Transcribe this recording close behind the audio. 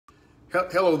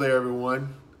Hello there,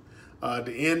 everyone.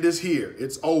 The end is here.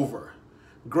 It's over.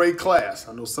 Great class.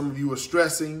 I know some of you are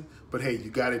stressing, but hey, you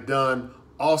got it done.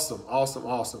 Awesome, awesome,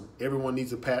 awesome. Everyone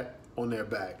needs a pat on their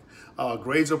back.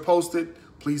 Grades are posted.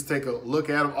 Please take a look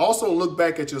at them. Also, look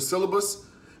back at your syllabus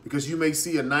because you may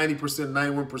see a 90%,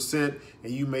 91%,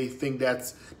 and you may think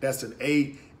that's an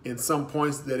A. In some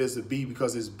points, that is a B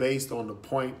because it's based on the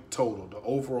point total, the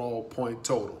overall point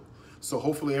total. So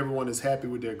hopefully everyone is happy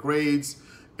with their grades.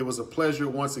 It was a pleasure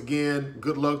once again.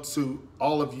 Good luck to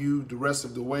all of you the rest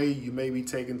of the way. You may be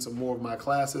taking some more of my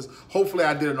classes. Hopefully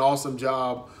I did an awesome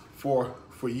job for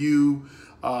you.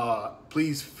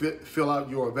 Please fill out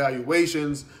your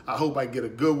evaluations. I hope I get a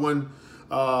good one.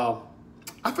 I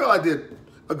feel I did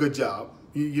a good job.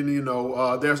 You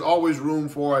know, there's always room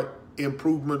for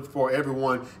improvement for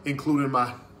everyone, including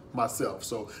myself.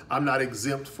 So I'm not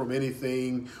exempt from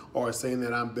anything or saying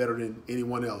that I'm better than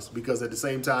anyone else, because at the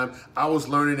same time, I was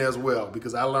learning as well,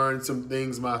 because I learned some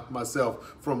things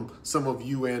myself from some of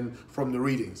you and from the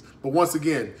readings. But once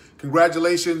again,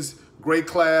 congratulations, great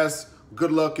class,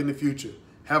 good luck in the future.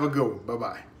 Have a good one.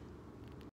 Bye-bye.